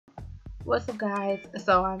What's up guys?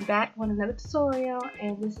 So I'm back with another tutorial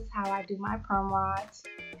and this is how I do my perm rods.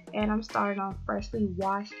 And I'm starting on freshly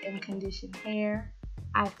washed and conditioned hair.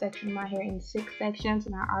 I sectioned my hair in 6 sections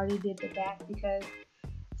and I already did the back because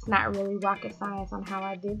it's not really rocket science on how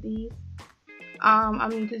I did these.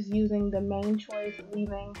 I'm just using the Main Choice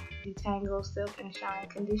Leave-In Detangle Silk and Shine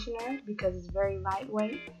Conditioner because it's very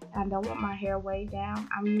lightweight and I don't want my hair weighed down.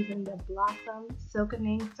 I'm using the Blossom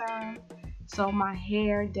Silkening Serum so my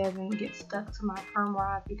hair doesn't get stuck to my perm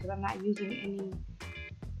rod because I'm not using any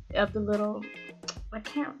of the little, I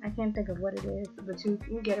can't think of what it is, but you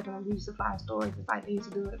can get it from the beauty supply stores. It's like they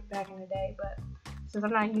used to do it back in the day, but since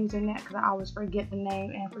I'm not using that because I always forget the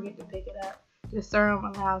name and forget to pick it up, the serum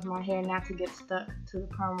allows my hair not to get stuck to the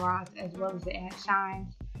perm rods as well as it adds shine.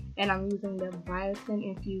 And I'm using the Biotin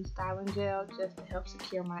Infused styling gel just to help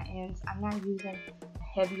secure my ends. I'm not using a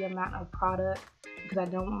heavy amount of product because I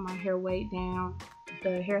don't want my hair weighed down. The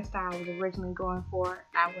hairstyle I was originally going for,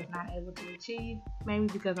 I was not able to achieve, maybe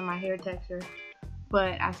because of my hair texture,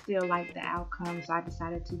 but I still like the outcome, so I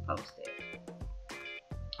decided to post it.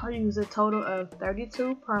 I used a total of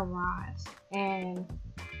 32 perm rods and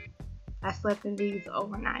I slept in these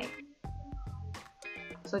overnight.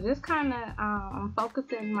 So just kind of, I'm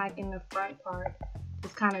focusing like in the front part,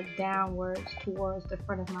 just kind of downwards towards the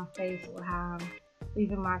front of my face or how I'm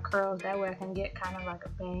leaving my curls. That way I can get kind of like a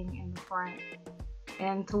bang in the front.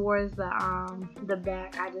 And towards the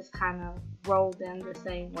back, I just kind of roll them the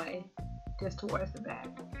same way, just towards the back.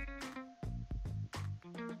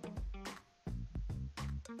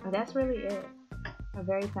 And that's really it.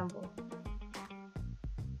 Very simple.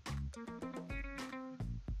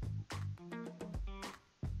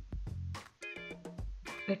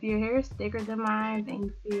 If your hair is thicker than mine and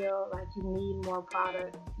you feel like you need more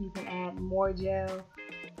product, you can add more gel,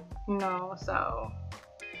 so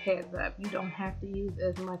heads up, you don't have to use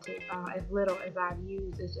as little as I've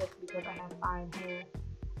used. It's just because I have fine hair.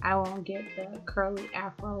 I won't get the curly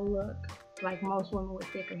afro look like most women with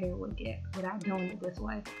thicker hair would get without doing it this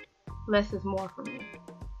way. Less is more for me.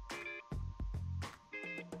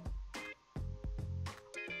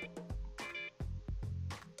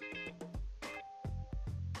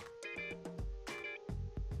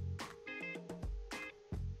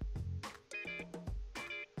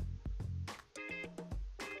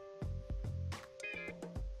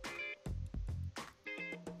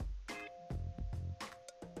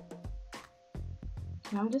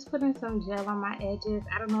 And I'm just putting some gel on my edges.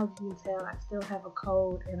 I don't know if you can tell, I still have a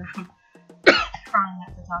cold and I'm trying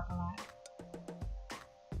not to talk a lot.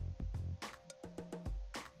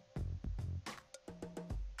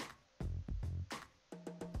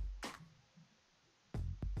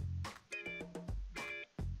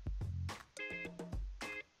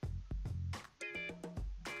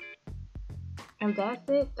 And that's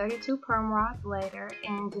it, 32 perm rods later,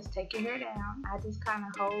 and just take your hair down. I just kind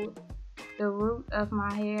of hold the root of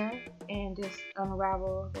my hair and just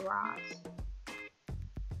unravel the rods.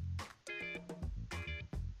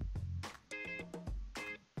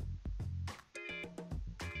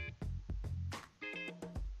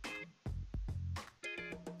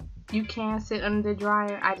 You can sit under the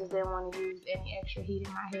dryer. I just didn't want to use any extra heat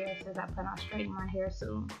in my hair since I plan on straightening my hair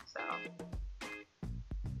soon. So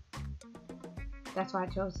that's why I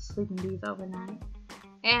chose to sleep in these overnight.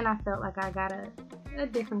 And I felt like I got a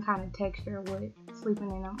different kind of texture with sleeping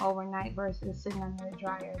in them overnight versus sitting under the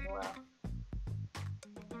dryer as well.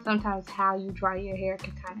 Sometimes how you dry your hair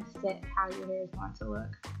can kind of set how your hair is going to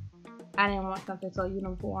look. I didn't want something so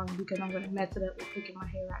uniform because I'm going to mess it up with picking my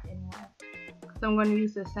hair out anyway. So I'm going to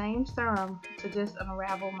use the same serum to just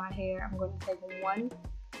unravel my hair. I'm going to take one,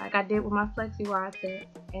 like I did with my flexi rod set,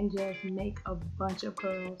 and just make a bunch of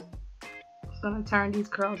curls. I'm going to turn these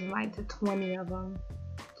curls to 20 of them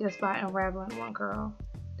just by unraveling one curl.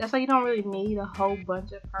 That's why you don't really need a whole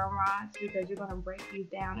bunch of perm rods because you're going to break these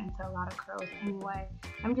down into a lot of curls anyway.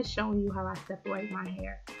 I'm just showing you how I separate my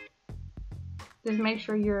hair. Just make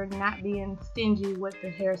sure you're not being stingy with the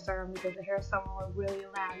hair serum because the hair serum will really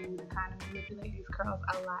allow you to kind of manipulate these curls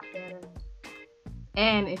a lot better.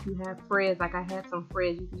 And if you have frizz, like I had some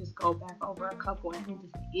frizz, you can just go back over a couple and it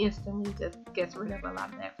just instantly just gets rid of a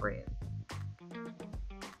lot of that frizz.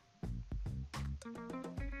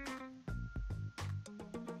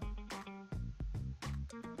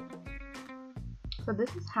 So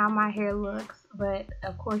this is how my hair looks, but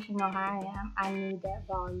of course you know how I am. I need that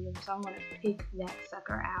volume, so I'm going to pick that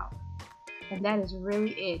sucker out. And that is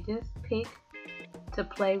really it. Just pick to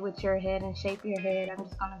play with your head and shape your head. I'm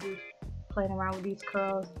just going to be playing around with these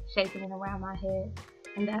curls, shaping it around my head.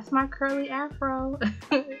 And that's my curly afro.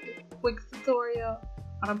 Quick tutorial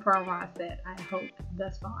on a perm rod set, I hope,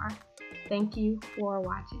 thus far. Thank you for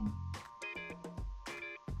watching.